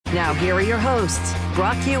Now here are your hosts,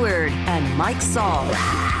 Brock Heward and Mike Salk.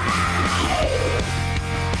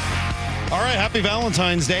 All right, happy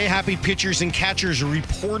Valentine's Day. Happy Pitchers and Catchers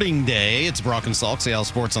Reporting Day. It's Brock and Salk, Seattle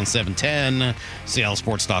Sports on 710,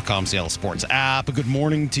 SeattleSports.com, Seattle Sports app. Good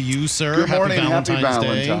morning to you, sir. Good morning. Happy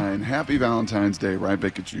Valentine's Day. Happy Valentine's Day. Right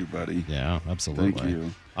back at you, buddy. Yeah, absolutely. Thank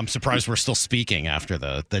you. I'm surprised we're still speaking after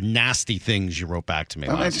the nasty things you wrote back to me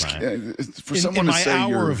last night. For someone in to my say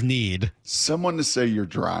hour of need. Someone to say you're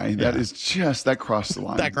dry, that is just, that crossed the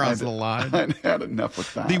line. That crossed the line. I had enough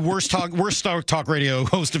with that. The worst talk radio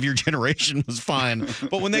host of your generation was fine.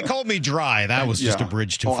 But when they called me dry, that was just a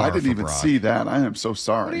bridge too far. I didn't even see that. I am so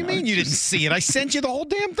sorry. What do you mean you didn't see it? I sent you the whole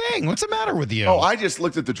damn thing. What's the matter with you? Oh, I just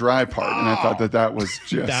looked at the dry part and I thought that was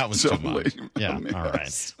just that was too much. Yeah, all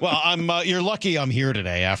right. Well, you're lucky I'm here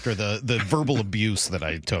today after the verbal abuse that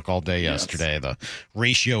I took all day yesterday, the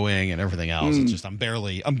ratioing and everything else. It's just I'm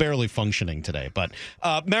barely functioning today. But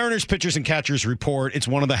Mariners pitchers and catchers report. It's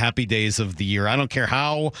one of the happy days of the year. I don't care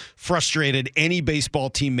how frustrated any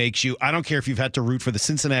baseball team makes you. I don't care if you've had to root for the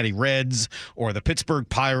Cincinnati Reds or the Pittsburgh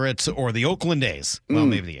Pirates or the Oakland A's. Well,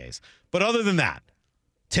 maybe the A's. But other than that,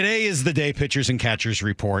 today is the day pitchers and catchers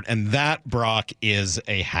report, and that, Brock, is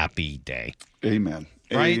a happy day. Amen.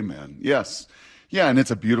 Right? Amen. Yes. Yeah, and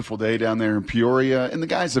it's a beautiful day down there in Peoria, and the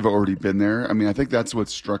guys have already been there. I mean, I think that's what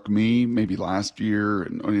struck me maybe last year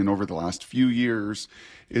and over the last few years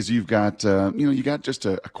is you've got, you got just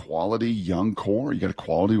a quality young core. You got a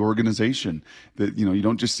quality organization that, you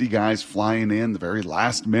don't just see guys flying in the very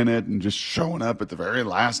last minute and just showing up at the very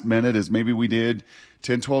last minute as maybe we did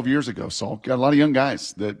 10, 12 years ago. So got a lot of young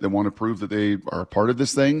guys that want to prove that they are a part of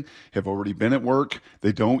this thing, have already been at work.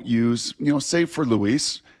 They don't use, save for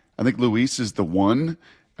Luis. I think Luis is the one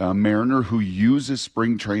Mariner who uses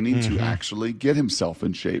spring training to actually get himself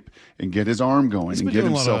in shape and get his arm going. He's been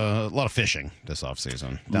doing a lot of fishing this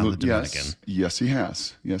offseason down the Dominican. Yes, he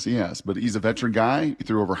has. But he's a veteran guy. He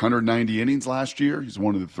threw over 190 innings last year. He's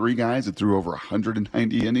one of the three guys that threw over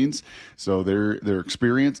 190 innings. So they're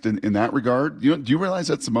experienced in that regard. Do you realize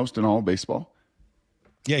that's the most in all of baseball?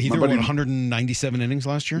 Yeah, he threw 197 innings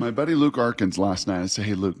last year. My buddy Luke Arkins last night, I said,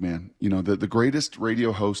 hey, Luke, man, the greatest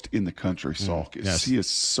radio host in the country, Salk, he is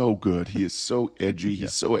so good. He is so edgy.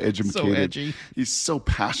 He's so educated. So edgy. He's so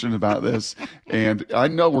passionate about this. And I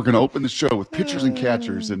know we're going to open the show with pitchers and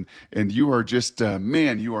catchers. And you are just,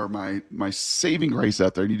 you are my saving grace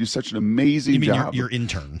out there. And you do such an amazing job. Your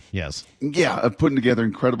intern, yes. Yeah, of putting together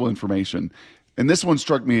incredible information. And this one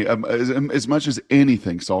struck me as much as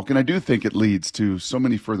anything, Salk, and I do think it leads to so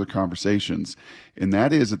many further conversations, and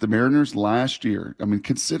that is that the Mariners last year,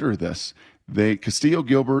 consider this, Castillo,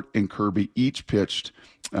 Gilbert, and Kirby each pitched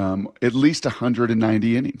at least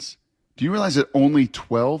 190 innings. Do you realize that only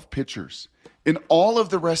 12 pitchers in all of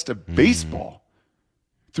the rest of baseball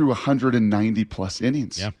threw 190-plus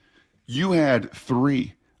innings? Yeah. You had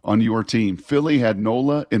 3 on your team. Philly had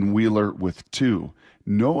Nola and Wheeler with 2.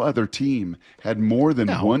 No other team had more than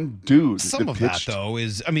one dude. Some of that, though,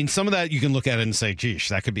 is, some of that you can look at it and say, geez,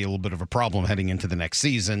 that could be a little bit of a problem heading into the next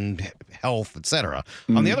season, health, etc.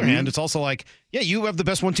 On the other hand, it's also like, yeah, you have the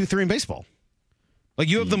best 1, 2, 3 in baseball. Like,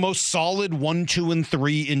 you have the most solid 1, 2, and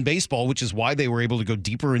 3 in baseball, which is why they were able to go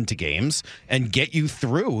deeper into games and get you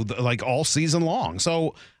through all season long.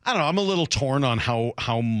 So I don't know. I'm a little torn on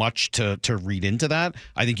how much to read into that.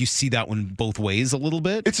 I think you see that one both ways a little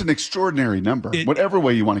bit. It's an extraordinary number. Whatever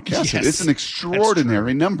way you want to cast it, it's an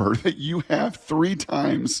extraordinary number that you have 3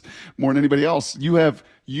 times more than anybody else. You have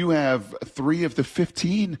 3 of the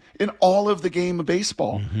 15 in all of the game of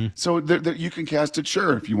baseball. So you can cast it,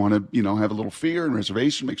 sure, if you want to, have a little fear and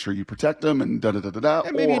reservation, make sure you protect them and da-da-da-da-da.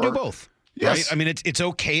 And maybe you do both. Yes. Right? It's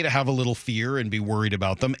okay to have a little fear and be worried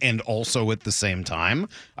about them, and also at the same time,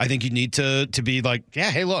 I think you need to be like,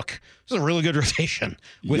 yeah, hey, look, this is a really good rotation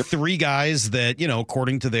with 3 guys that,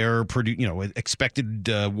 according to their expected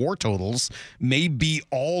WAR totals, may be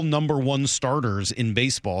all number 1 starters in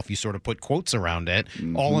baseball if you sort of put quotes around it,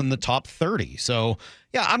 all in the top 30. So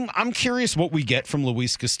yeah, I'm curious what we get from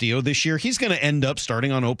Luis Castillo this year. He's going to end up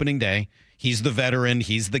starting on opening day. He's the veteran.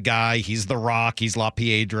 He's the guy. He's the rock. He's La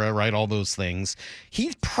Piedra, right? All those things.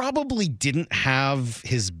 He probably didn't have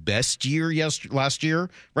his best year last year,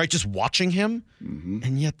 right? Just watching him.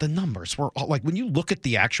 And yet the numbers were all, like, when you look at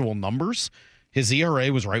the actual numbers, his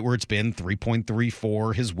ERA was right where it's been,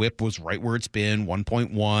 3.34. His whip was right where it's been,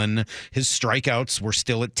 1.1. His strikeouts were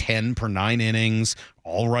still at 10 per 9 innings,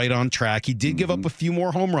 all right on track. He did give up a few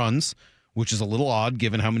more home runs, which is a little odd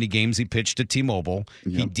given how many games he pitched at T-Mobile.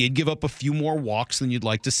 Yep. He did give up a few more walks than you'd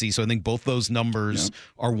like to see, so I think both those numbers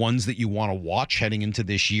are ones that you want to watch heading into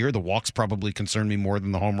this year. The walks probably concern me more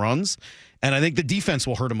than the home runs, and I think the defense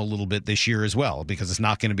will hurt him a little bit this year as well because it's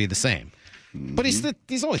not going to be the same. Mm-hmm. But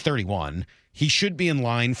he's only 31. He should be in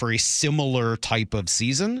line for a similar type of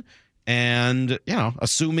season, and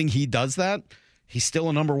assuming he does that, he's still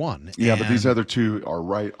a number one. Yeah, but these other two are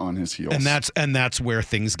right on his heels. And that's where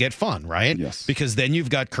things get fun, right? Yes. Because then you've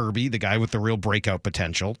got Kirby, the guy with the real breakout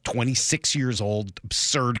potential, 26 years old,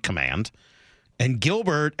 absurd command. And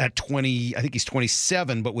Gilbert at 20, I think he's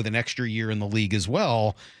 27, but with an extra year in the league as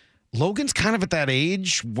well. Logan's kind of at that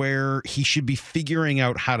age where he should be figuring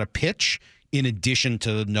out how to pitch in addition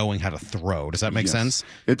to knowing how to throw. Does that make sense?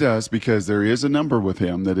 It does, because there is a number with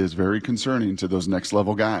him that is very concerning to those next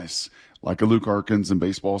level guys, like a Luke Arkins and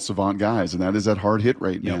baseball savant guys, and that is that hard hit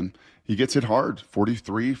rate, man. He gets hit hard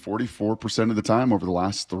 43, 44% of the time over the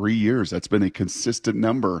last 3 years. That's been a consistent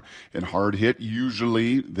number. And hard hit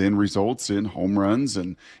usually then results in home runs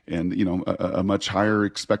and a much higher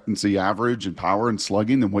expectancy average and power and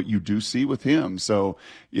slugging than what you do see with him. So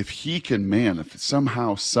if he can, if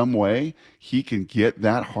somehow, some way, he can get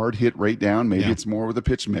that hard hit rate down, maybe it's more with a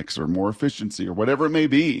pitch mix or more efficiency or whatever it may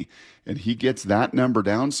be, and he gets that number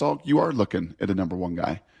down, Salk, you are looking at a number one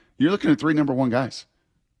guy. You're looking at 3 number one guys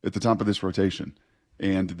at the top of this rotation.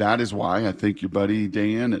 And that is why I think your buddy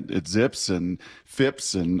Dan at Zips and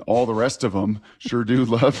Phipps and all the rest of them sure do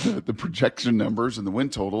love the projection numbers and the win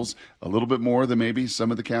totals a little bit more than maybe some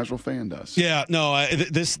of the casual fan does. Yeah, no,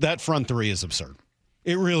 that front three is absurd.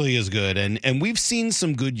 It really is good. And we've seen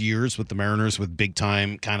some good years with the Mariners with big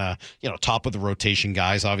time kind of, top of the rotation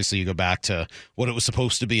guys. Obviously, you go back to what it was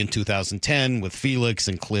supposed to be in 2010 with Felix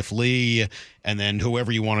and Cliff Lee, and then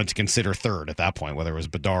whoever you wanted to consider third at that point, whether it was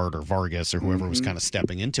Bedard or Vargas or whoever was kind of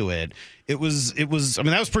stepping into it. It was, that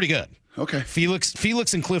was pretty good. Okay.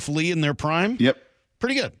 Felix and Cliff Lee in their prime. Yep.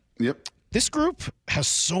 Pretty good. Yep. This group has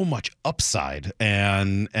so much upside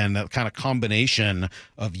and that kind of combination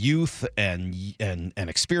of youth and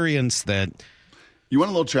experience that. You want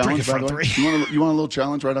a little challenge, by the way? You want a little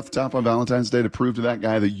challenge right off the top on Valentine's Day to prove to that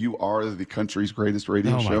guy that you are the country's greatest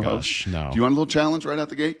radio show host? No. Do you want a little challenge right out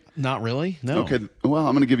the gate? Not really. No. Okay. Well,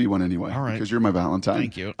 I'm going to give you one anyway. All right. Because you're my Valentine.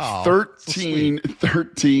 Thank you. Oh,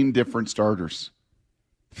 13 different starters.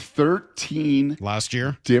 13 last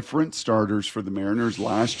year different starters for the Mariners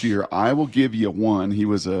last year. I will give you one. He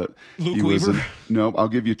was a Luke Weaver. No, I'll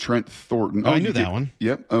give you Trent Thornton. I knew that one.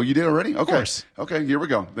 Yep. Oh, you did already? Okay. Of course. Okay, here we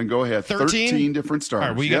go. Then go ahead. 13 different starters.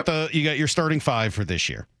 All right, you got your starting 5 for this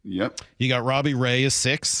year. Yep. You got Robbie Ray as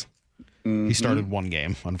 6. He started one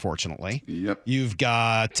game, unfortunately. Yep. You've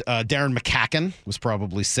got Darren McCacken was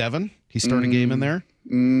probably 7. He started a game in there.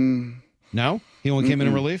 No, he only came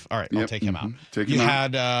in relief. All right, I'll take him out.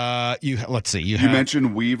 Let's see. You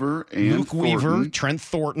mentioned Weaver and Luke Thornton. Weaver, Trent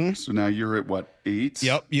Thornton. So now you're at what, 8?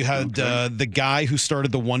 Yep. You had the guy who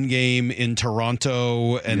started the one game in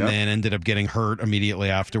Toronto and then ended up getting hurt immediately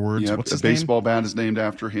afterwards. Yep. What's his baseball bat is named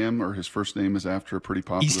after him, or his first name is after a pretty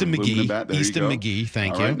popular Easton aluminum bat. There Easton you go. McGee.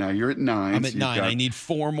 Thank you. All right, now you're at 9. I'm at 9. I need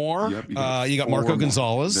 4 more. Yep, you got Marco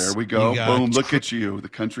Gonzalez. There we go. Boom! Look at you, the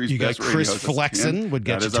country's best radio host. You got Chris Flexen would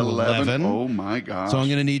get you to 11. Oh my gosh! So I'm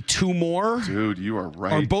going to need 2 more. Dude, you are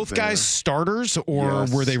right. Are both guys starters, or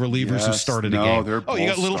were they relievers who started a game? No, they're both you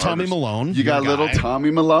got little starters. Tommy Malone. You got little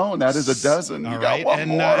Tommy Malone. That is a dozen. All you right, got one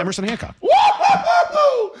and more. Emerson Hancock. Woo!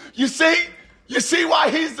 You see why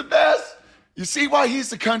he's the best? You see why he's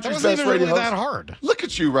the country's best radio host? That hard. Look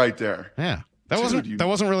at you right there. Yeah. That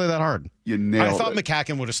wasn't really that hard. You nailed it. I thought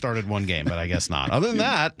McCacken would have started one game, but I guess not. Other than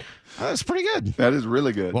that, that's pretty good. That is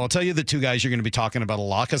really good. Well, I'll tell you the 2 guys you're going to be talking about a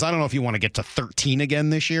lot, because I don't know if you want to get to 13 again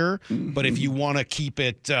this year, but if you want to keep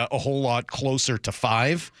it a whole lot closer to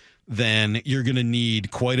 5, then you're going to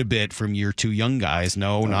need quite a bit from your 2 young guys.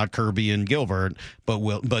 No, not Kirby and Gilbert, but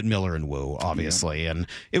Miller and Wu, obviously. Yeah. And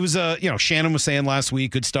it was, Shannon was saying last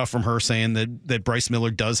week, good stuff from her, saying that Bryce Miller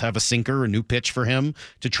does have a sinker, a new pitch for him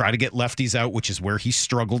to try to get lefties out, which is where he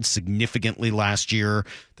struggled significantly last year.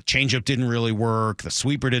 The changeup didn't really work. The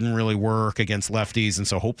sweeper didn't really work against lefties. And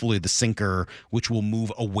so hopefully the sinker, which will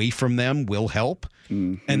move away from them, will help.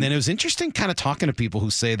 And then it was interesting kind of talking to people who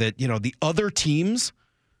say that, the other teams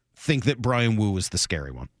think that Brian Wu is the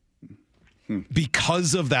scary one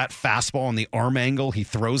because of that fastball and the arm angle he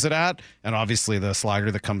throws it at, and obviously the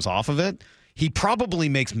slider that comes off of it. He probably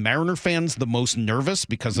makes Mariner fans the most nervous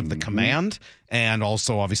because of the command and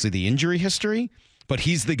also obviously the injury history. but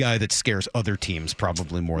he's the guy that scares other teams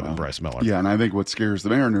probably more than Bryce Miller. Yeah, and I think what scares the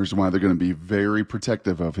Mariners and why they're going to be very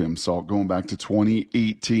protective of him. Salk, going back to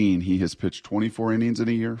 2018, he has pitched 24 innings in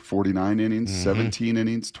a year, 49 innings, 17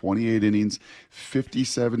 innings, 28 innings,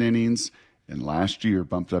 57 innings, and last year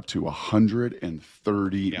bumped up to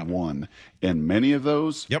 131. Yep. And many of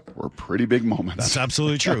those were pretty big moments. That's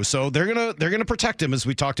absolutely true. So they're gonna protect him, as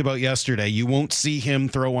we talked about yesterday. You won't see him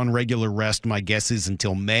throw on regular rest, my guess is,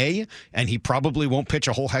 until May, and he probably won't pitch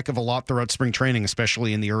a whole heck of a lot throughout spring training,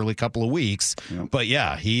 especially in the early couple of weeks. Yep. But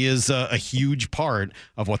yeah, he is a huge part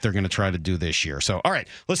of what they're going to try to do this year. So all right,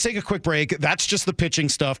 let's take a quick break. That's just the pitching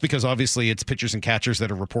stuff, because obviously it's pitchers and catchers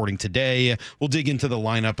that are reporting today. We'll dig into the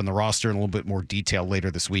lineup and the roster in a little bit more detail later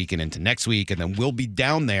this week and into next week, and then we'll be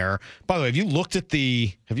down there. By the way, have you looked at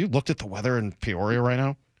the weather in Peoria right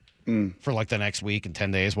now for like the next week and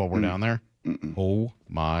 10 days while we're down there? Oh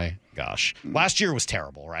my gosh. Last year was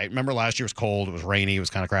terrible, right? Remember last year was cold, it was rainy, it was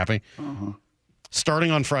kind of crappy. Starting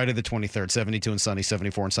on Friday the 23rd, 72 and sunny,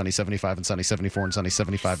 74 and sunny, 75 and sunny, 74 and sunny,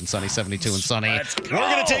 75 and sunny, 72 and sunny. We're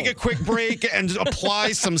going to take a quick break and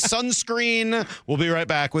apply some sunscreen. We'll be right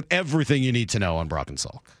back with everything you need to know on Brock and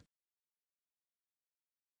Salk.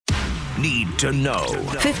 Need to know.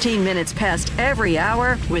 15 minutes past every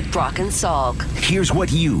hour with Brock and Salk. Here's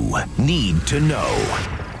what you need to know.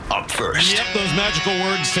 Up first. Yep, those magical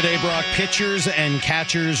words today, Brock. Pitchers and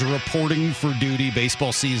catchers reporting for duty.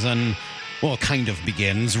 Baseball season, well, it kind of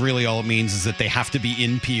begins. Really, all it means is that they have to be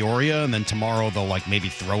in Peoria, and then tomorrow they'll maybe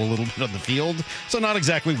throw a little bit on the field. So not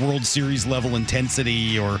exactly World Series level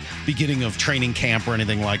intensity or beginning of training camp or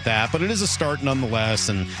anything like that, but it is a start nonetheless,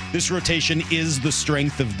 and this rotation is the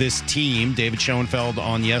strength of this team. David Schoenfeld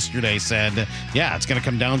on yesterday said, yeah, it's going to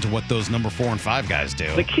come down to what those number 4 and 5 guys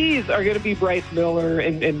do. The keys are going to be Bryce Miller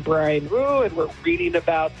and Brian Wu, and we're reading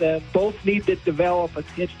about them. Both need to develop a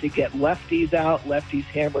pitch to get lefties out. Lefties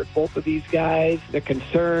hammered both of these guys. They're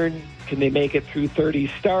concerned, can they make it through 30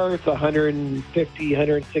 starts, 150,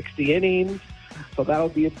 160 innings? So that'll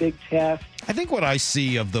be a big test. I think what I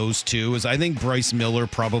see of those two is I think Bryce Miller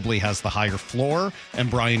probably has the higher floor and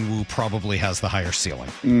Brian Wu probably has the higher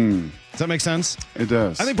ceiling. Does that make sense? It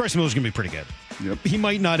does. I think Bryce Miller's going to be pretty good. Yep. He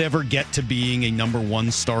might not ever get to being a number 1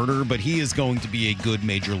 starter, but he is going to be a good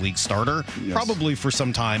major league starter, probably for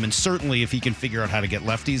some time. And certainly if he can figure out how to get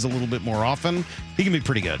lefties a little bit more often, he can be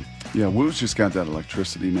pretty good. Yeah, Wu's just got that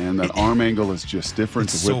electricity, man. That arm angle is just different.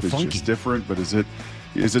 The whip is just different, but is it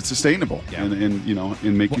sustainable? Yeah. And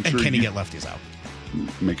in making sure. And can he get lefties out?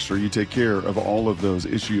 Make sure you take care of all of those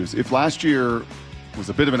issues. If last year was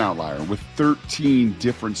a bit of an outlier with 13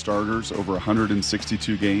 different starters over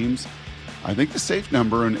 162 games, I think the safe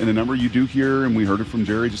number and a number you do hear, and we heard it from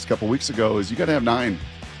Jerry just a couple weeks ago, is you got to have 9.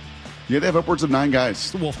 You got to have upwards of 9 guys.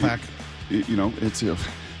 It's the Wolfpack. It's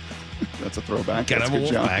that's a throwback. Gotta have a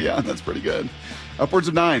Wolfpack. Yeah, that's pretty good. Upwards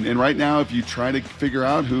of 9. And right now, if you try to figure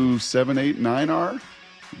out who 7, 8, 9 are,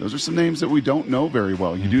 those are some names that we don't know very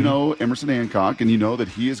well. You do know Emerson Hancock, and you know that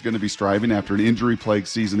he is going to be striving after an injury-plagued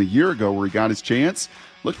season a year ago where he got his chance.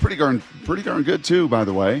 Looked pretty darn good, too, by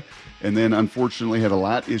the way. And then, unfortunately, had a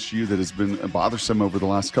lat issue that has been bothersome over the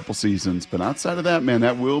last couple seasons. But outside of that, man,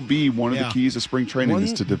 that will be one of the keys of spring training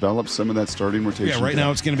is to develop some of that starting rotation. Yeah, right now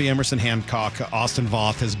it's going to be Emerson Hancock. Austin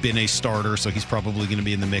Voth has been a starter, so he's probably going to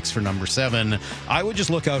be in the mix for number 7. I would just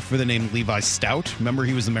look out for the name Levi Stout. Remember,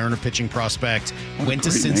 he was the Mariner pitching prospect. Went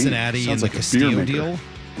to Cincinnati in the Castillo deal.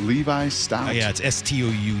 Levi Stout. Yeah, it's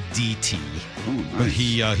Stoudt. Oh, nice. But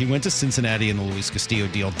he went to Cincinnati in the Luis Castillo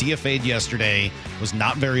deal. DFA'd yesterday, was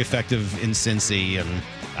not very effective in Cincy, and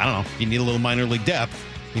I don't know, if you need a little minor league depth,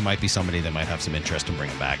 he might be somebody that might have some interest in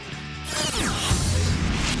bringing back.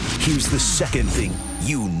 Here's the second thing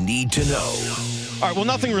you need to know. All right, well,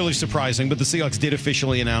 nothing really surprising, but the Seahawks did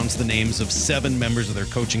officially announce the names of 7 members of their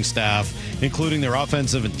coaching staff, including their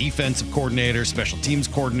offensive and defensive coordinator, special teams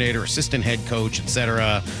coordinator, assistant head coach,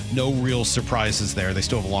 etc. No real surprises there. They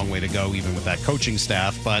still have a long way to go, even with that coaching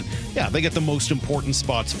staff. But, yeah, they get the most important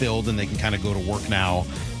spots filled, and they can kind of go to work now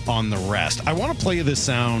on the rest. I want to play you this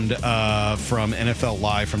sound from NFL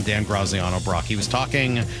Live from Dan Graziano, Brock. He was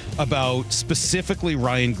talking about specifically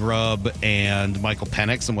Ryan Grubb and Michael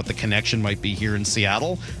Penix and what the connection might be here in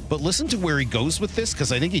Seattle. But listen to where he goes with this,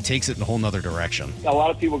 because I think he takes it in a whole nother direction. A lot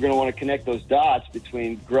of people are going to want to connect those dots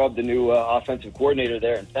between Grubb, the new offensive coordinator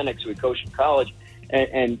there, and Penix, who he coached in college.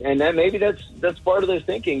 And that maybe that's part of their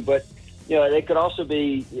thinking. But, they could also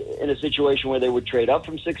be in a situation where they would trade up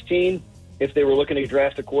from 16 if they were looking to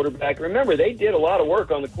draft a quarterback. Remember, they did a lot of work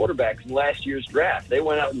on the quarterbacks in last year's draft. They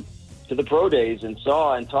went out and to the pro days and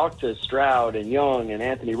saw and talked to Stroud and Young and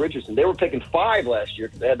Anthony Richardson. They were picking 5 last year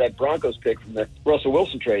because they had that Broncos pick from the Russell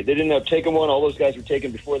Wilson trade. They didn't have taken one. All those guys were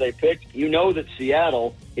taken before they picked. You know that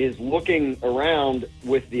Seattle is looking around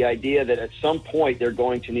with the idea that at some point they're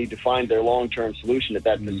going to need to find their long-term solution at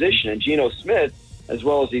that position. And Geno Smith, as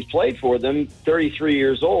well as he's played for them, 33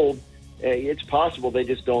 years old, it's possible they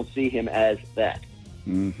just don't see him as that.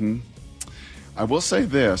 Mm-hmm. I will say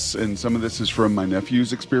this, and some of this is from my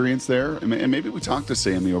nephew's experience there, and maybe we talk to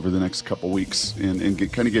Sammy over the next couple weeks and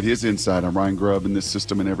kind of get his insight on Ryan Grubb and this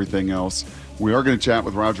system and everything else. We are going to chat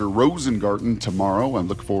with Roger Rosengarten tomorrow. I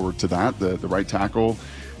look forward to that, the right tackle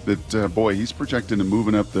that, boy, he's projecting to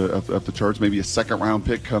moving up the charts, maybe a second-round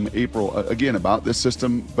pick come April. Again, about this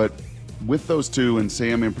system, but with those two and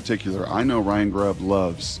Sam in particular, I know Ryan Grubb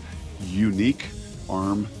loves unique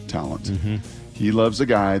arm talent. Mm-hmm. He loves a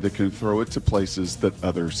guy that can throw it to places that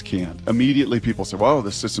others can't. Immediately people say, well,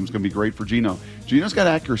 this system's going to be great for Geno. Geno's got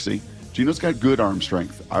accuracy. Geno's got good arm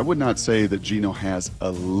strength. I would not say that Geno has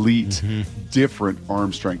elite, different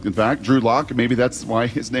arm strength. In fact, Drew Lock, maybe that's why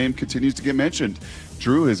his name continues to get mentioned.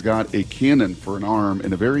 Drew has got a cannon for an arm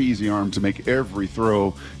and a very easy arm to make every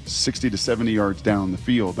throw 60 to 70 yards down the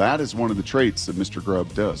field. That is one of the traits that Mr.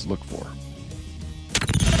 Grubb does look for.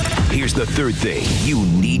 Here's the third thing you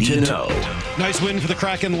need to know. Nice win for the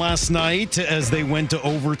Kraken last night as they went to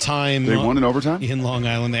overtime. They won in overtime? In Long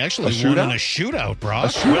Island. They actually won in a shootout,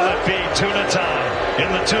 Brock. Will it be tuna time in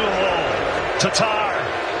the 2-hole?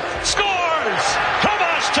 Tatar scores!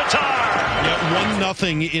 Tomas Tatar! Yeah,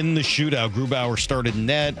 1-0 in the shootout. Grubauer started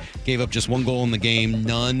net, gave up just 1 goal in the game,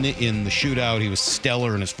 none in the shootout. He was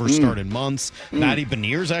stellar in his first start in months. Matty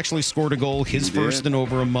Beniers actually scored a goal, his first in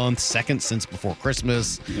over a month, second since before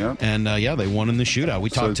Christmas. Yep. And, they won in the shootout. We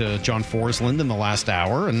talked to John Forsland in the last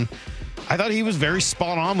hour, and I thought he was very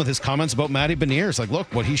spot on with his comments about Matty Beniers. Like,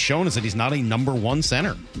 look, what he's shown is that he's not a number 1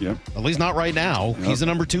 center. Yep. At least not right now. Yep. He's a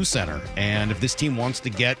number 2 center. And if this team wants to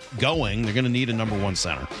get going, they're going to need a number 1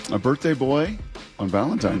 center. A birthday boy on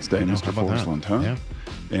Valentine's Day, Mr. Forsland, huh? Yeah.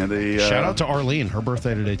 And a shout out to Arlene. Her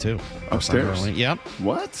birthday today, too. Upstairs? Yep.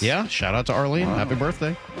 What? Yeah. Shout out to Arlene. Wow. Happy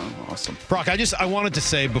birthday. Oh, awesome. Brock, I wanted to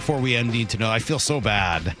say before we end, need to know, I feel so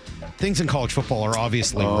bad. Things in college football are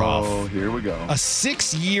obviously rough. Oh, here we go. A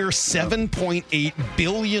 6-year, $7.8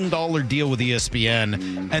 billion deal with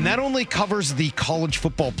ESPN, and that only covers the college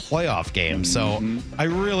football playoff game. So I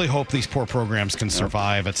really hope these poor programs can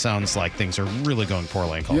survive. It sounds like things are really going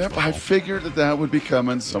poorly in college football. I figured that would be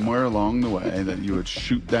coming somewhere along the way, that you would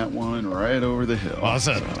shoot that one right over the hill. Well,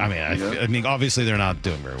 I mean, obviously they're not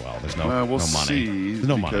doing very well. There's no we'll no money. See, There's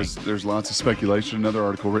no money. Because there's lots of speculation. Another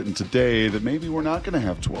article written today that maybe we're not going to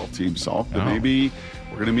have 12 teams, Salk, but maybe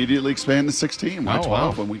we're going to immediately expand to 16. Why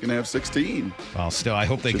 12 when we can have 16? Well, still, I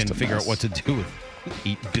hope they can figure out what to do with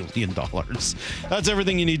 $8 billion. That's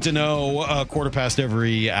everything you need to know. Quarter past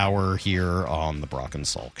every hour here on the Brock and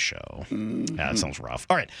Salk Show. Yeah, that sounds rough.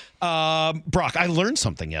 All right. Brock, I learned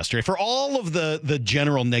something yesterday. For all of the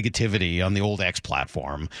general negativity on the old X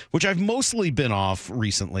platform, which I've mostly been off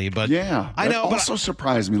recently, but yeah, I know. That also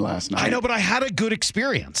surprised me last night. I know, but I had a good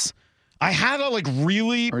experience. I had a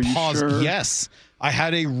really positive. Sure? Yes. I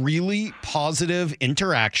had a really positive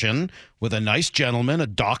interaction with a nice gentleman, a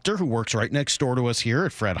doctor who works right next door to us here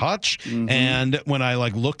at Fred Hutch. And when I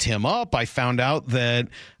looked him up, I found out that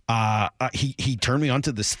he turned me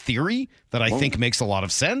onto this theory that I think makes a lot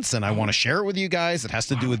of sense, and I want to share it with you guys. It has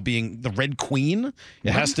to do with being the Red Queen.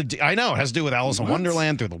 It has to do with Alice in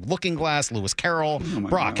Wonderland, Through the Looking Glass, Lewis Carroll.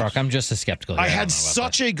 Brock, I'm just as skeptical. I had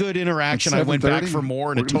such a good interaction. I went back for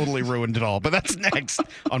more, and it totally ruined it all. But that's next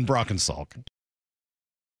on Brock and Salk.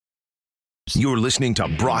 You're listening to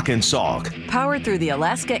Brock and Salk Powered through the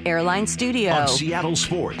Alaska Airlines Studio. on Seattle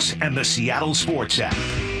Sports and the Seattle Sports app.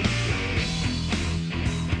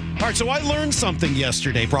 All right, so I learned something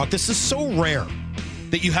yesterday, Brock. This is so rare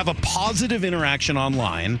that you have a positive interaction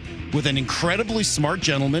online with an incredibly smart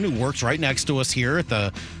gentleman who works right next to us here at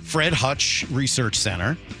the Fred Hutch Research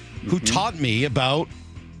Center, who taught me about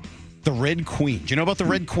the Red Queen. Do you know about the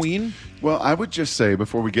Red Queen? Well, I would just say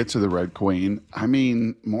before we get to the Red Queen, I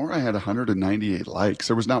mean, Maura had 198 likes.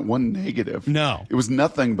 There was not one negative. No. It was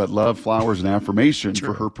nothing but love, flowers, and affirmation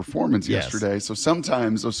for her performance yesterday. So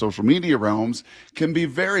sometimes those social media realms can be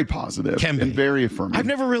very positive and very affirming. I've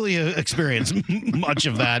never really experienced much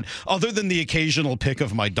of that other than the occasional pic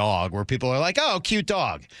of my dog where people are like, oh, cute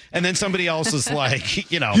dog. And then somebody else is like,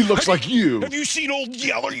 he looks like you. Have you seen Old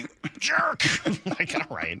Yeller, you jerk? Like,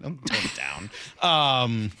 all right, I'm tone it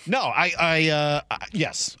down. No,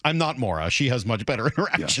 Yes, I'm not Maura. She has much better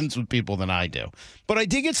interactions with people than I do. But I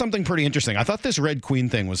did get something pretty interesting. I thought this Red Queen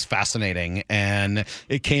thing was fascinating, and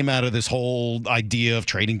it came out of this whole idea of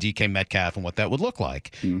trading DK Metcalf and what that would look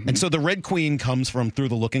like. And so the Red Queen comes from Through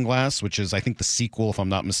the Looking Glass, which is, I think, the sequel, if I'm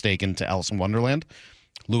not mistaken, to Alice in Wonderland.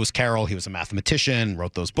 Lewis Carroll, he was a mathematician,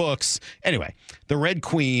 wrote those books. Anyway, the Red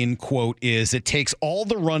Queen quote is, "It takes all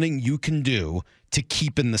the running you can do to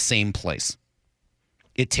keep in the same place."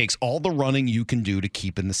 It takes all the running you can do to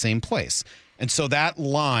keep in the same place. And so that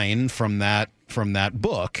line from that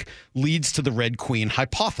book leads to the Red Queen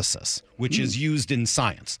hypothesis, which is used in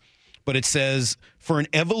science. But it says, for an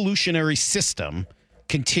evolutionary system,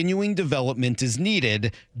 continuing development is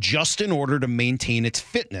needed just in order to maintain its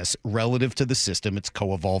fitness relative to the system it's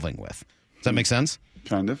co-evolving with. Does that make sense?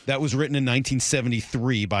 Kind of. That was written in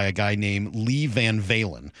 1973 by a guy named Lee Van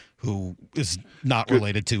Valen, who is not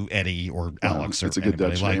related to Eddie or Alex or it's a good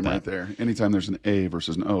anybody Dutch like name that. right there. Anytime there's an A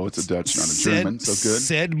versus an O, it's a Dutch, not a German. So good.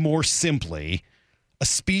 Said more simply, a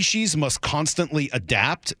species must constantly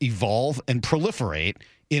adapt, evolve, and proliferate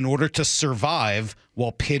in order to survive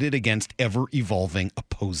while pitted against ever-evolving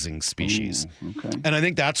opposing species. Ooh, okay. And I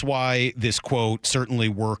think that's why this quote certainly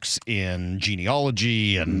works in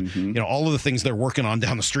genealogy and all of the things they're working on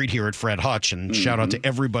down the street here at Fred Hutch. And shout out to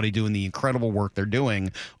everybody doing the incredible work they're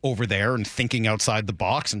doing over there and thinking outside the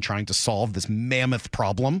box and trying to solve this mammoth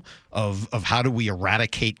problem of how do we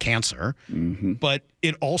eradicate cancer. But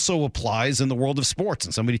it also applies in the world of sports.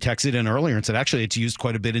 And somebody texted in earlier and said, actually, it's used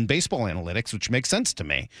quite a bit in baseball analytics, which makes sense to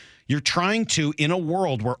me. You're trying to, in a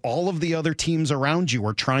world where all of the other teams around you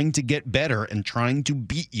are trying to get better and trying to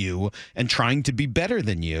beat you and trying to be better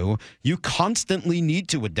than you, you constantly need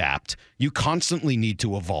to adapt. You constantly need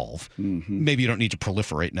to evolve. Maybe you don't need to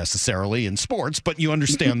proliferate necessarily in sports, but you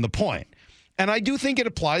understand the point. And I do think it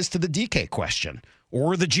applies to the DK question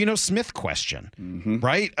or the Geno Smith question,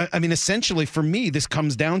 right? I mean, essentially, for me, this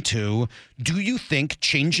comes down to, do you think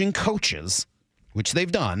changing coaches, which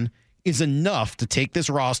they've done, is enough to take this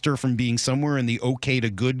roster from being somewhere in the okay to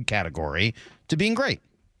good category to being great?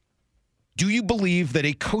 Do you believe that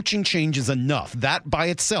a coaching change is enough? That by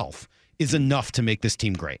itself is enough to make this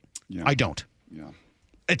team great? Yeah. I don't. Yeah.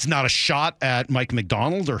 It's not a shot at Mike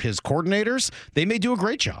McDonald or his coordinators. They may do a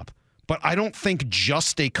great job. But I don't think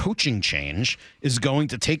just a coaching change is going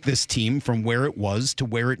to take this team from where it was to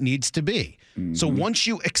where it needs to be. So once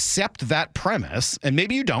you accept that premise, and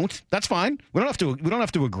maybe you don't, that's fine. We don't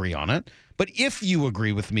have to agree on it. But if you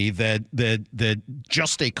agree with me that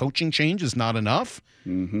just a coaching change is not enough,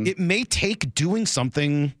 it may take doing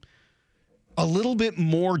something a little bit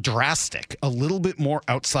more drastic, a little bit more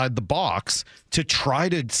outside the box to try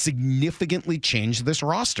to significantly change this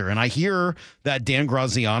roster. And I hear that Dan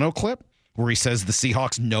Graziano clip where he says the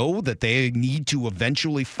Seahawks know that they need to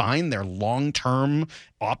eventually find their long-term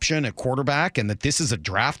option at quarterback and that this is a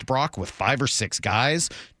draft block with 5 or 6 guys,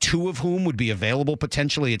 2 of whom would be available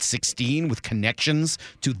potentially at 16 with connections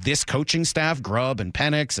to this coaching staff, Grubb and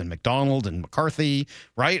Penix and McDonald and McCarthy,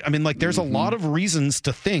 right? I mean, like, there's a lot of reasons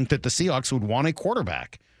to think that the Seahawks would want a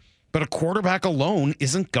quarterback. But a quarterback alone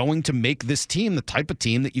isn't going to make this team the type of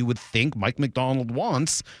team that you would think Mike McDonald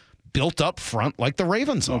wants, built up front like the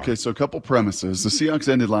Ravens are. Okay, so a couple premises. The Seahawks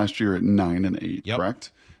ended last year at 9-8,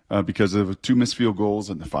 correct? Because of 2 missed field goals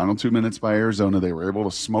in the final 2 minutes by Arizona, they were able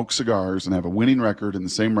to smoke cigars and have a winning record and the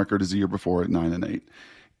same record as the year before at 9-8.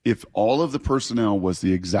 If all of the personnel was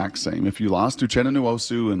the exact same, if you lost to Uchenna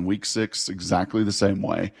Nwosu in week 6 exactly the same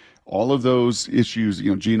way, all of those issues,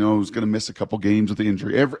 Geno's going to miss a couple games with the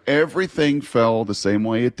injury. Everything fell the same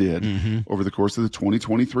way it did over the course of the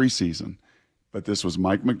 2023 season. But this was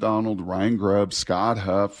Mike McDonald, Ryan Grubb, Scott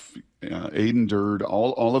Huff, Aiden Durd,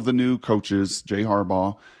 all of the new coaches, Jay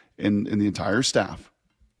Harbaugh, and the entire staff.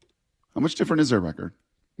 How much different is their record?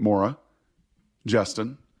 Mora,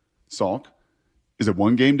 Justin, Salk. Is it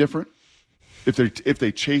 1 game different? If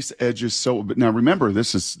they chase edges but now remember,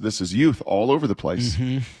 this is youth all over the place.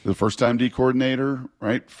 The first time D coordinator,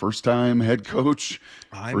 right? First time head coach,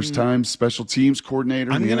 first time special teams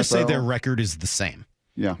coordinator. I'm going to say their record is the same.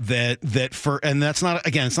 Yeah. And that's not,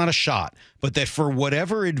 again, it's not a shot, but that for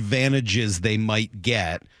whatever advantages they might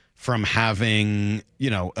get from having,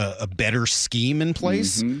 a better scheme in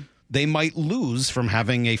place, they might lose from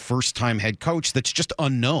having a first-time head coach that's just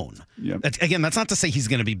unknown. Yep. That's not to say he's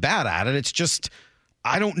going to be bad at it. It's just,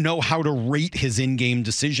 I don't know how to rate his in-game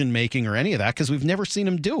decision-making or any of that because we've never seen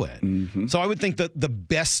him do it. So I would think that the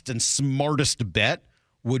best and smartest bet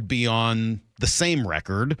would be on the same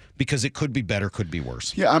record because it could be better, could be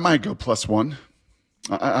worse. Yeah, I might go +1.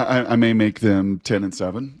 I may make them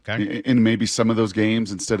 10-7, Okay. and maybe some of those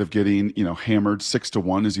games, instead of getting hammered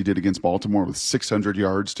 6-1 as you did against Baltimore with 600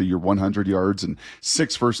 yards to your 100 yards and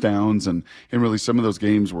 6 first downs, and really some of those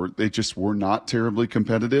games where they just were not terribly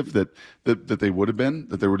competitive. That they would have been.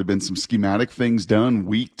 That there would have been some schematic things done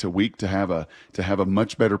week to week to have a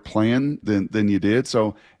much better plan than you did.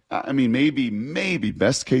 So I mean, maybe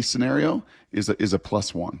best case scenario is a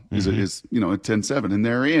 +1, is a 10-7, and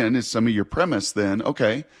therein is some of your premise. Then,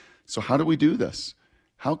 okay, so how do we do this?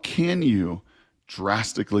 How can you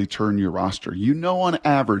drastically turn your roster? On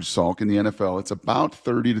average, Salk, in the NFL, it's about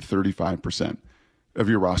 30 to 35% of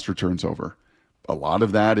your roster turns over. A lot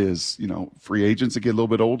of that is free agents that get a little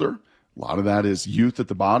bit older. A lot of that is youth at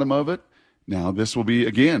the bottom of it. Now, this will be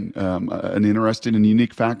again an interesting and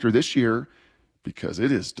unique factor this year, because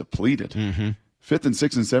it is depleted. 5th and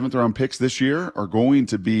 6th and 7th round picks this year are going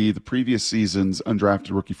to be the previous season's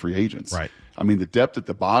undrafted rookie free agents. Right. I mean, the depth at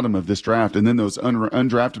the bottom of this draft, and then those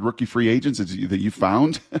undrafted rookie free agents that you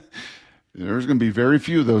found, there's going to be very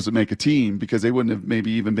few of those that make a team, because they wouldn't have maybe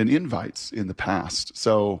even been invites in the past.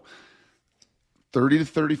 So 30 to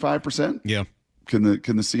 35%. Yeah. Can the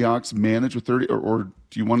Seahawks manage with 30, or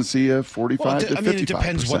do you want to see a 45 to 55%? I mean, it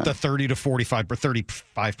depends what the 30 to 45 or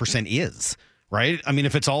 35% is. Right? I mean,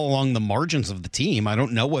 if it's all along the margins of the team, I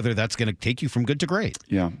don't know whether that's going to take you from good to great.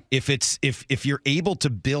 Yeah. If you're able to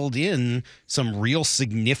build in some real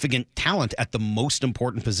significant talent at the most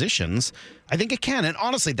important positions, I think it can. And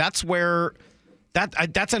honestly, that's where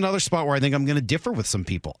that's another spot where I think I'm going to differ with some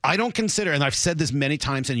people. I don't consider, and I've said this many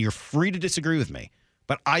times, and you're free to disagree with me,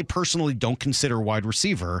 but I personally don't consider wide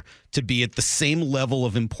receiver to be at the same level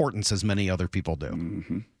of importance as many other people do.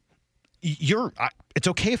 Mm-hmm. It's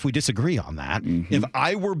okay if we disagree on that. Mm-hmm. If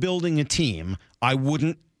I were building a team, I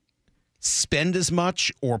wouldn't spend as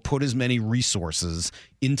much or put as many resources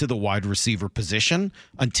into the wide receiver position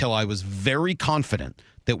until I was very confident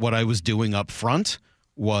that what I was doing up front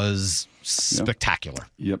was spectacular.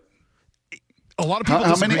 Yep. A lot of people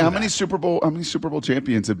how many Super Bowl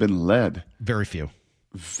champions have been led? Very few.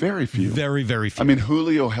 Very few. Very, very few. I mean,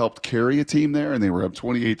 Julio helped carry a team there, and they were up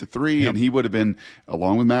 28-3, and he would have been,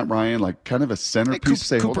 along with Matt Ryan, like kind of a centerpiece.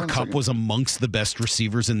 Cooper Kupp was amongst the best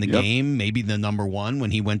receivers in the game, maybe the number one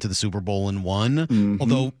when he went to the Super Bowl and won. Mm-hmm.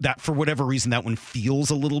 Although that, for whatever reason, that one feels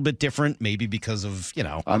a little bit different, maybe because of, I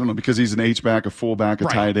don't know, because he's an H-back, a fullback, a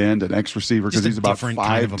tight end, an X receiver, because he's about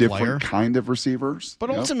 5 different kind of receivers. But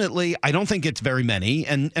ultimately, I don't think it's very many,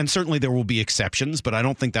 and certainly there will be exceptions, but I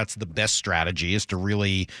don't think that's the best strategy, is to really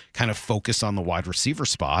kind of focus on the wide receiver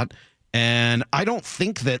spot. And I don't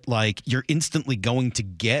think that you're instantly going to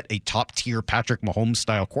get a top tier Patrick Mahomes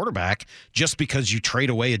style quarterback just because you trade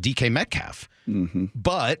away a DK Metcalf. Mm-hmm.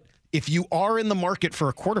 But if you are in the market for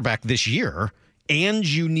a quarterback this year and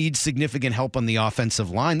you need significant help on the offensive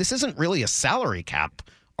line, this isn't really a salary cap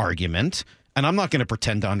argument. And I'm not going to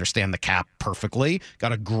pretend to understand the cap perfectly.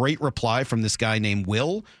 Got a great reply from this guy named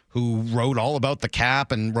Will, who wrote all about the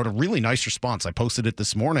cap and wrote a really nice response. I posted it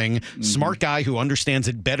this morning. Mm-hmm. Smart guy who understands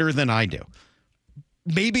it better than I do.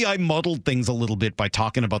 Maybe I muddled things a little bit by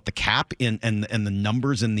talking about the cap and the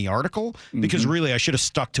numbers in the article, because really I should have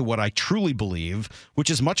stuck to what I truly believe, which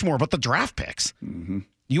is much more about the draft picks. Mm-hmm.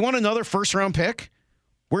 You want another first-round pick?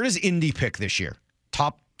 Where does Indy pick this year?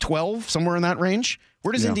 Top 12, somewhere in that range?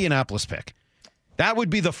 Where does Indianapolis pick? That would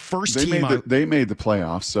be the first team. They made the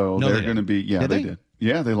playoffs, so they're going to be. Yeah, they did.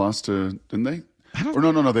 Yeah, they lost to, didn't they?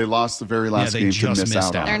 No. They lost the very last game to miss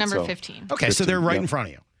out. They're number 15. Okay, 15, so they're right in front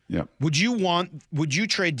of you. Yep. Would you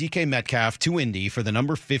trade DK Metcalf to Indy for the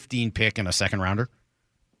number 15 pick and a second rounder?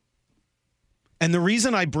 And the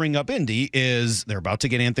reason I bring up Indy is they're about to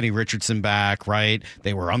get Anthony Richardson back, right?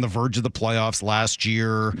 They were on the verge of the playoffs last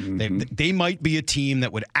year. Mm-hmm. They might be a team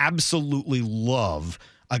that would absolutely love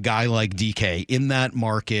a guy like DK in that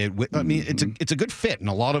market. I mean, it's a good fit in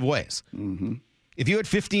a lot of ways. Mm-hmm. If you had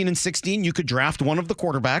 15 and 16, you could draft one of the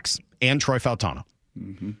quarterbacks and Troy Fautano.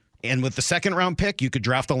 Mm-hmm. And with the second round pick, you could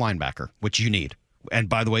draft a linebacker, which you need. And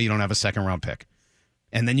by the way, you don't have a second round pick.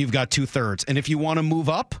 And then you've got 2/3. And if you want to move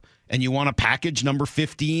up and you want to package number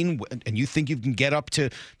 15 and you think you can get up to,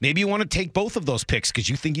 maybe you want to take both of those picks because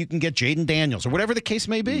you think you can get Jaden Daniels or whatever the case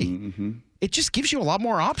may be. Mm-hmm. It just gives you a lot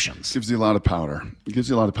more options. Gives you a lot of powder. It gives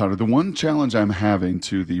you a lot of powder. The one challenge I'm having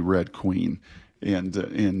to the Red Queen and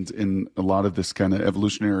in a lot of this kind of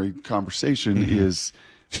evolutionary conversation is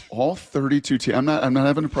all 32 teams. I'm not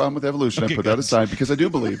having a problem with evolution. Okay, I put that aside because I do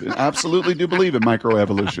believe, absolutely do believe in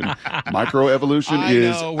microevolution. Microevolution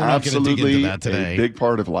is absolutely a big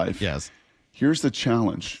part of life. Yes. Here's the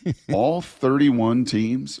challenge. All 31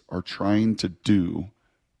 teams are trying to do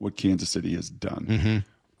what Kansas City has done. Mm-hmm.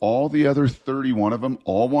 all the other 31 of them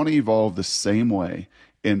all want to evolve the same way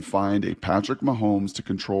and find a Patrick Mahomes to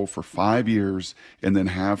control for 5 years and then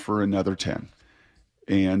have for another 10.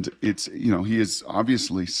 And it's, he is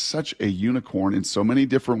obviously such a unicorn in so many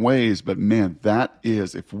different ways. But man, that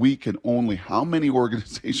is, if we can only, how many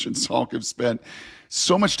organizations Salk have spent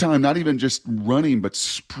so much time, not even just running, but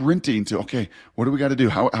sprinting to, okay, what do we got to do?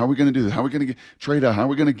 How are we going to do this? How are we going to trade out? How are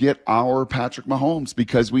we going to get our Patrick Mahomes?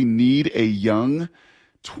 Because we need a young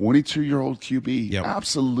 22-year-old QB,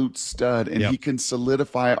 absolute stud, and he can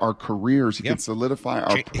solidify our careers. He can solidify our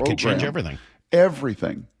program. It can change everything.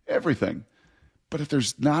 Everything. But if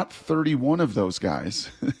there's not 31 of those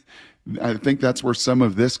guys, I think that's where some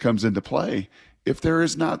of this comes into play. If there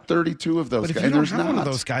is not 32 of those guys, and there's not one of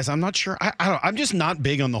those guys, I'm not sure. I'm just not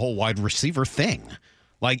big on the whole wide receiver thing.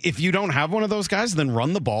 Like, if you don't have one of those guys, then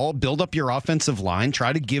run the ball, build up your offensive line,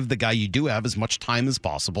 try to give the guy you do have as much time as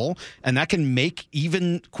possible, and that can make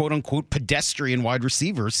even, quote-unquote, pedestrian wide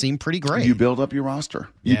receivers seem pretty great. You build up your roster.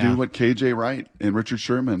 You do what KJ Wright and Richard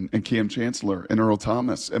Sherman and Cam Chancellor and Earl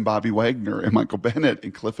Thomas and Bobby Wagner and Michael Bennett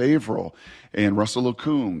and Cliff Averill and Russell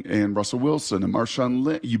Okung and Russell Wilson and Marshawn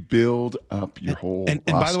Lynch. You build up your whole roster.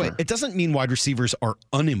 And by the way, it doesn't mean wide receivers are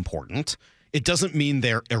unimportant. It doesn't mean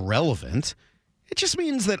they're irrelevant. It just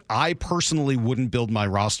means that I personally wouldn't build my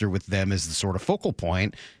roster with them as the sort of focal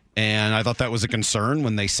point. And I thought that was a concern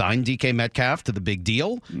when they signed DK Metcalf to the big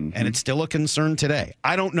deal. And it's still a concern today.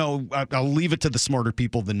 I don't know. I'll leave it to the smarter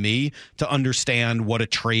people than me to understand what a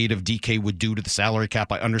trade of DK would do to the salary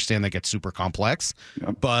cap. I understand that gets super complex.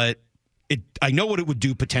 But I know what it would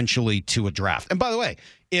do potentially to a draft. And by the way,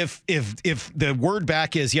 if the word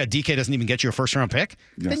back is, DK doesn't even get you a first-round pick,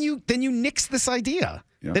 then you nix this idea.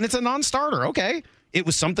 Then it's a non-starter. Okay. It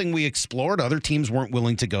was something we explored. Other teams weren't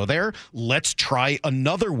willing to go there. Let's try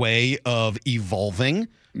another way of evolving,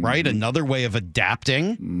 right? Another way of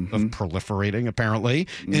adapting, of proliferating, apparently,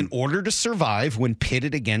 in order to survive when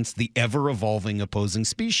pitted against the ever-evolving opposing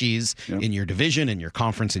species in your division, in your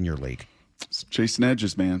conference, in your league. It's chasing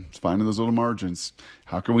edges, man. It's finding those little margins.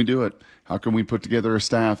 How can we do it? How can we put together a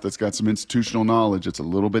staff that's got some institutional knowledge? It's a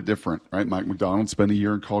little bit different, right? Mike McDonald spent a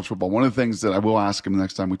year in college football. One of the things that I will ask him the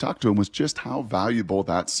next time we talk to him was just how valuable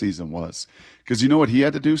that season was. Because you know what he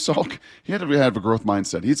had to do, Salk? He had to have a growth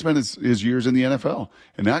mindset. He'd spent his years in the NFL,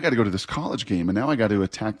 and now I got to go to this college game, and now I got to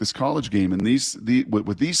attack this college game and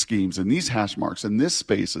with these schemes and these hash marks and this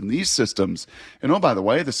space and these systems. And oh, by the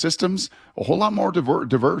way, the systems a whole lot more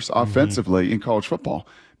diverse offensively in college football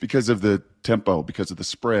because of the tempo, because of the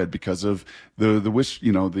spread, because of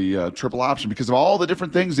the triple option, because of all the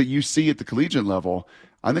different things that you see at the collegiate level.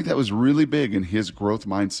 I think that was really big in his growth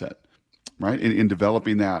mindset, right? In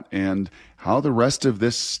developing that, and how the rest of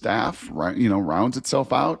this staff, right, rounds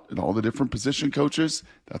itself out, and all the different position coaches.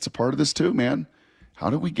 That's a part of this too, man. How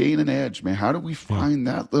do we gain an edge, man? How do we find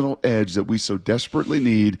that little edge that we so desperately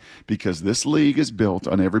need? Because this league is built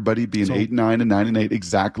on everybody being 8-9 and 9-8,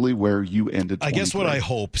 exactly where you ended. I guess what I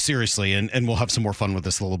hope, seriously, and we'll have some more fun with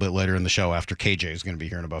this a little bit later in the show after KJ is going to be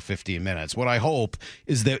here in about 15 minutes. What I hope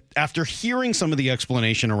is that after hearing some of the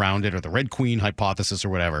explanation around it, or the Red Queen hypothesis or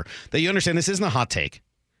whatever, that you understand this isn't a hot take.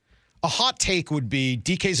 A hot take would be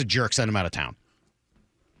DK's a jerk, send him out of town.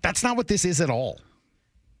 That's not what this is at all.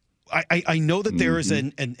 I know that there is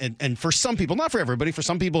and for some people, not for everybody, for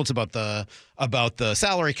some people it's about the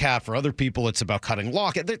salary cap. For other people, it's about cutting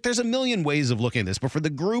Lockett. There's a million ways of looking at this. But for the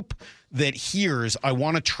group that hears, I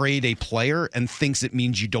want to trade a player and thinks it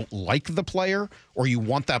means you don't like the player or you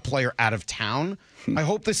want that player out of town, I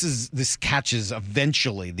hope this catches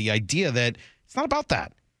eventually the idea that it's not about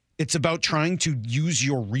that. It's about trying to use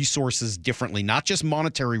your resources differently, not just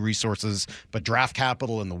monetary resources, but draft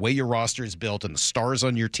capital and the way your roster is built and the stars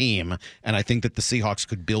on your team. And I think that the Seahawks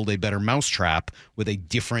could build a better mousetrap with a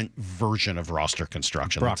different version of roster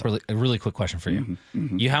construction. Brock, a really quick question for you.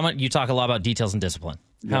 You talk a lot about details and discipline.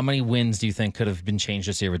 Yep. How many wins do you think could have been changed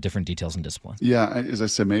this year with different details and discipline? Yeah, as I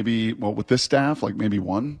said, with this staff, like maybe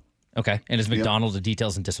one. Okay, and is McDonald a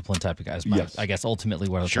details and discipline type of guy? Yes. I guess ultimately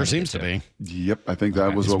where sure seems to be. Yep, I think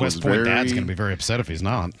that was what was West Point very. Dad's going to be very upset if he's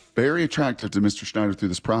not. Very attractive to Mr. Schneider through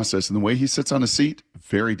this process, and the way he sits on a seat,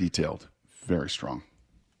 very detailed, very strong.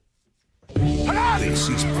 This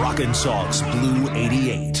is Brock and Salk's Blue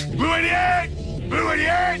 88. Blue 88! Blue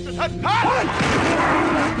 88!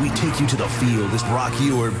 We take you to the field as Brock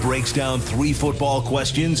Ewart breaks down 3 football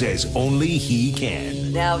questions as only he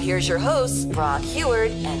can. Now here's your hosts, Brock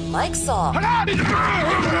Ewart and Mike Salk.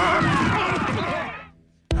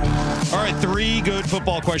 All right, 3 good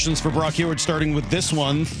football questions for Brock Ewart, starting with this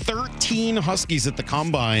one. 13 Huskies at the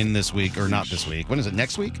Combine this week, or not this week. When is it,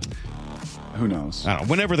 next week? Who knows? I don't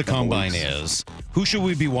know. Whenever the Combine is. Who should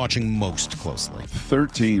we be watching most closely?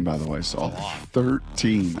 13, by the way, Saul.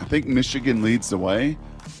 13. I think Michigan leads the way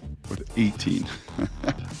with 18.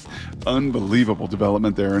 Unbelievable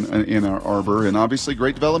development there in our Arbor, and obviously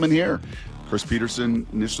great development here. Chris Peterson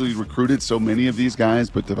initially recruited so many of these guys,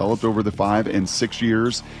 but developed over the 5 and 6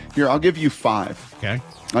 years. Here, I'll give you 5. Okay.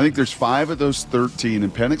 I think there's 5 of those 13,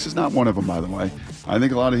 and Penix is not one of them, by the way. I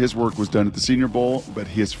think a lot of his work was done at the Senior Bowl, but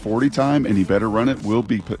his 40 time, and he better run it, will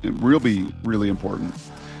be really important.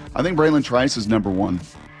 I think Braylon Trice is number 1.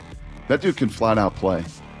 That dude can flat out play.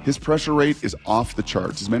 His pressure rate is off the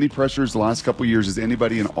charts. As many pressures the last couple of years as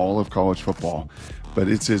anybody in all of college football. But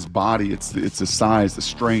it's his body, it's the size, the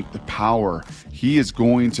strength, the power. He is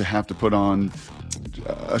going to have to put on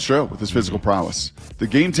a show with his physical prowess. The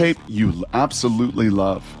game tape you absolutely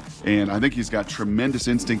love. And I think he's got tremendous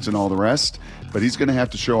instincts and all the rest. But he's going to have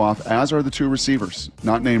to show off, as are the 2 receivers,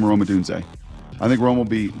 not named Rome Odunze. I think Rome will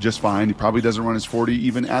be just fine. He probably doesn't run his 40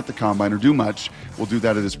 even at the Combine or do much. We'll do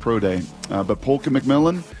that at his pro day. But Polk and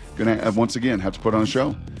McMillan going to, once again, have to put on a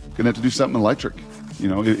show. Going to have to do something electric. You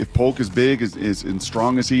know, if Polk is big is and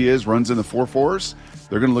strong as he is, runs in the 4.4s,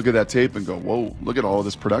 they're going to look at that tape and go, whoa, look at all of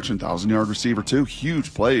this production. 1,000-yard receiver, too.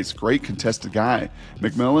 Huge plays. Great contested guy.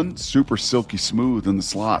 McMillan, super silky smooth in the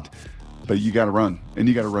slot. But you got to run, and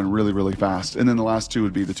you got to run really, really fast. And then the last 2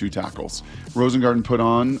 would be the 2 tackles. Rosengarten put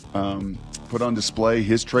on display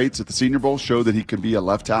his traits at the Senior Bowl, showed that he could be a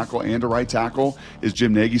left tackle and a right tackle. As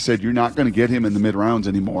Jim Nagy said, you're not going to get him in the mid-rounds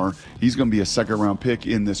anymore. He's going to be a second-round pick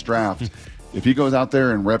in this draft. If he goes out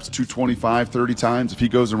there and reps 225 30 times, if he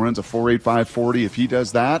goes and runs a 4.85 40, if he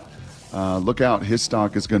does that, look out. His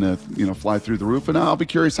stock is going to fly through the roof. And I'll be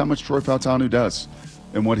curious how much Troy Fautanu does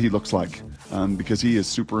and what he looks like. Because he is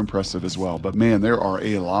super impressive as well. But, man, there are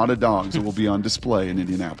a lot of dogs that will be on display in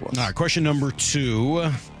Indianapolis. All right, question number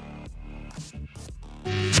 2.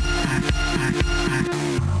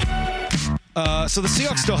 So the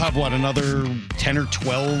Seahawks still have, another 10 or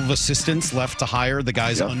 12 assistants left to hire, the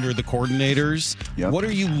guys under the coordinators. Yep. What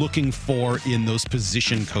are you looking for in those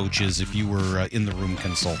position coaches if you were in the room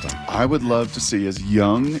consulting? I would love to see, as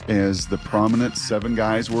young as the prominent 7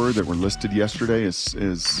 guys were that were listed yesterday, as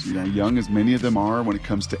young as many of them are when it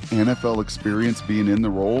comes to NFL experience being in the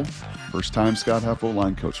role. First time Scott Huff,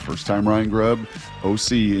 O-line coach. First time Ryan Grubb,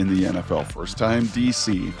 OC in the NFL. First time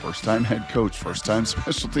DC. First time head coach. First time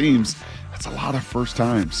special teams. That's a lot of first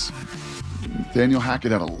times. Daniel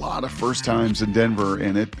Hackett had a lot of first times in Denver,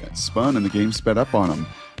 and it spun, and the game sped up on him.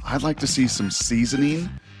 I'd like to see some seasoning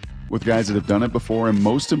with guys that have done it before, and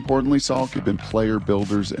most importantly, Salk, have been player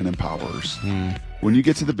builders and empowerers. When you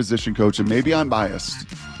get to the position coach, and maybe I'm biased,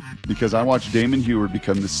 because I watched Damon Heward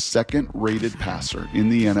become the second-rated passer in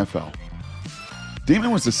the NFL.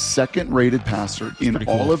 Damon was the second-rated passer in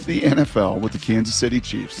all of the NFL with the Kansas City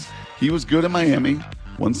Chiefs. He was good in Miami,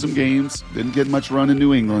 won some games, didn't get much run in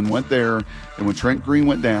New England, went there, and when Trent Green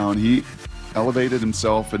went down, he elevated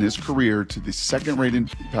himself in his career to the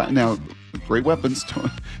second-rated. Now, great weapons.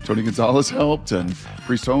 Tony Gonzalez helped, and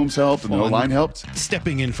Priest Holmes helped, and the O-line helped.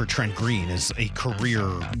 Stepping in for Trent Green is a career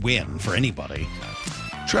win for anybody.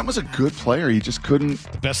 Trent was a good player. He just couldn't.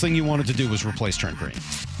 The best thing you wanted to do was replace Trent Green.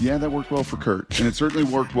 Yeah, that worked well for Kurt, and it certainly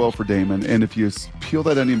worked well for Damon. And if you peel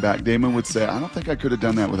that onion back, Damon would say, I don't think I could have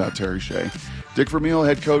done that without Terry Shea. Dick Vermeil,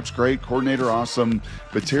 head coach, great, coordinator, awesome.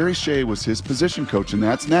 But Terry Shea was his position coach, and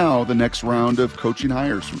that's now the next round of coaching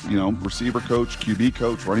hires. Receiver coach, QB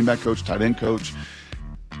coach, running back coach, tight end coach.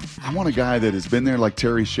 I want a guy that has been there like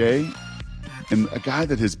Terry Shea, and a guy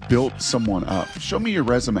that has built someone up. Show me your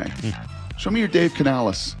resume. Show me your Dave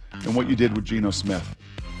Canales and what you did with Geno Smith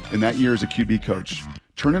in that year as a QB coach.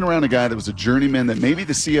 Turning around a guy that was a journeyman that maybe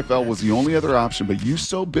the CFL was the only other option, but you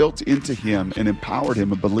so built into him and empowered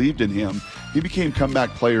him and believed in him, he became comeback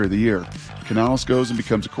player of the year. Canales goes and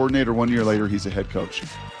becomes a coordinator. 1 year later, he's a head coach.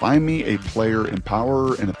 Find me a player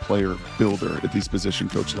empowerer and a player builder at these position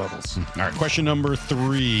coach levels. All right, question number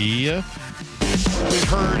 3. We've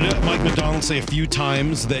heard Mike Macdonald say a few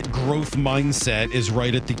times that growth mindset is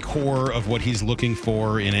right at the core of what he's looking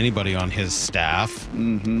for in anybody on his staff.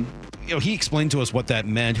 Mm-hmm. He explained to us what that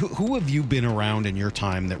meant. Who have you been around in your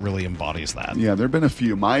time that really embodies that? Yeah, there have been a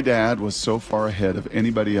few. My dad was so far ahead of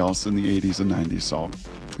anybody else in the 80s and 90s, Salk.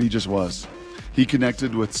 He just was. He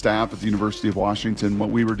connected with staff at the University of Washington. What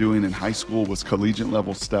we were doing in high school was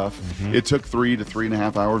collegiate-level stuff. Mm-hmm. It took 3 to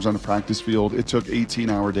 3.5 hours on a practice field. It took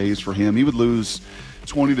 18-hour days for him. He would lose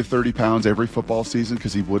 20 to 30 pounds every football season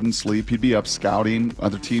because he wouldn't sleep. He'd be up scouting.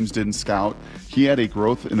 Other teams didn't scout. He had a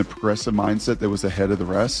growth and a progressive mindset that was ahead of the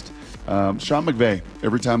rest. Sean McVay,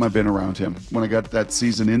 every time I've been around him, when I got that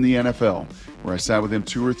season in the NFL where I sat with him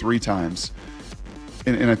 2 or 3 times,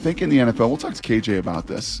 And I think in the NFL, we'll talk to KJ about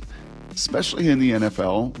this, especially in the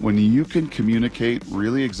NFL, when you can communicate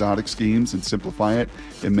really exotic schemes and simplify it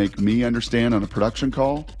and make me understand on a production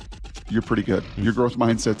call, you're pretty good. Your growth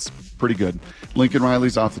mindset's pretty good. Lincoln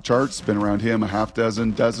Riley's off the charts. Been around him a half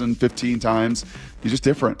dozen, 15 times. He's just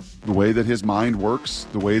different. The way that his mind works,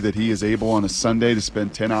 the way that he is able on a Sunday to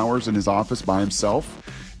spend 10 hours in his office by himself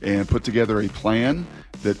and put together a plan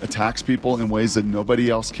that attacks people in ways that nobody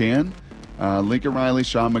else can. Lincoln Riley,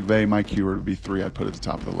 Sean McVay, Mike Heward would be three I'd put at the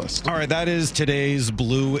top of the list. All right, that is today's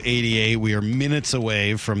Blue 88. We are minutes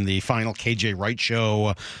away from the final KJ Wright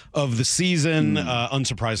show of the season.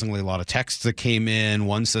 Unsurprisingly, a lot of texts that came in.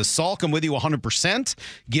 One says, Salk, I'm with you 100%,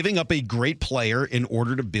 giving up a great player in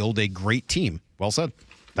order to build a great team. Well said.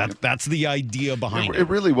 That's the idea behind it. It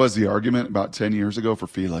really was the argument about 10 years ago for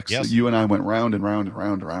Felix. Yes. You and I went round and round and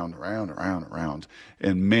round and round and round and round and round.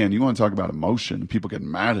 And, man, you want to talk about emotion. People get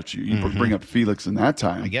mad at you. You bring up Felix in that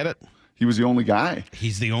time. I get it. He was the only guy.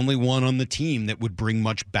 He's the only one on the team that would bring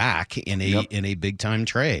much back in a big-time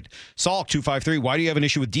trade. Salk, 253, why do you have an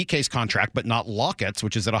issue with DK's contract but not Lockett's,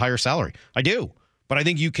 which is at a higher salary? I do. But I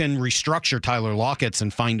think you can restructure Tyler Lockett's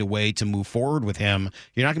and find a way to move forward with him.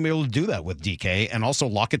 You're not going to be able to do that with DK. And also,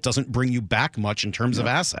 Lockett doesn't bring you back much in terms of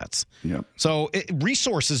assets. Yep. So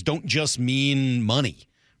resources don't just mean money.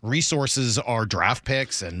 Resources are draft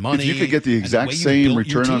picks and money. If you could get the exact same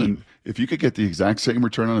return on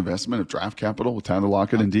investment of draft capital with Tyler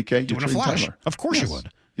Lockett and DK, do it in a flash. Of course you would.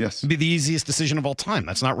 Yes. It'd be the easiest decision of all time.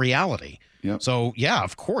 That's not reality. Yep. So, yeah,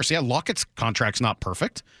 of course. Yeah, Lockett's contract's not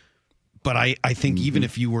perfect. But I think even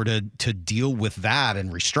if you were to deal with that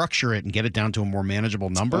and restructure it and get it down to a more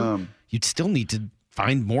manageable number, you'd still need to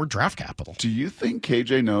find more draft capital. Do you think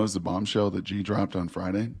KJ knows the bombshell that G dropped on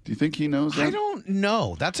Friday? Do you think he knows that? I don't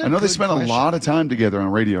know. I know they spent a lot of time together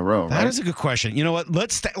on Radio Row. That is a good question. You know what?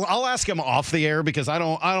 I'll ask him off the air because I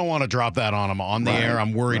don't want to drop that on him on the air.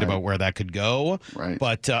 I'm worried about where that could go. Right.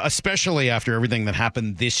 But especially after everything that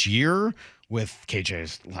happened this year, with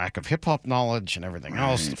KJ's lack of hip hop knowledge and everything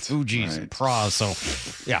else, the Fugees and Pras.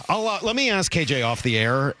 So, yeah, let me ask KJ off the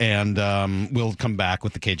air, and we'll come back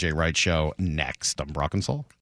with the KJ Wright Show next. I'm Brock and Salk.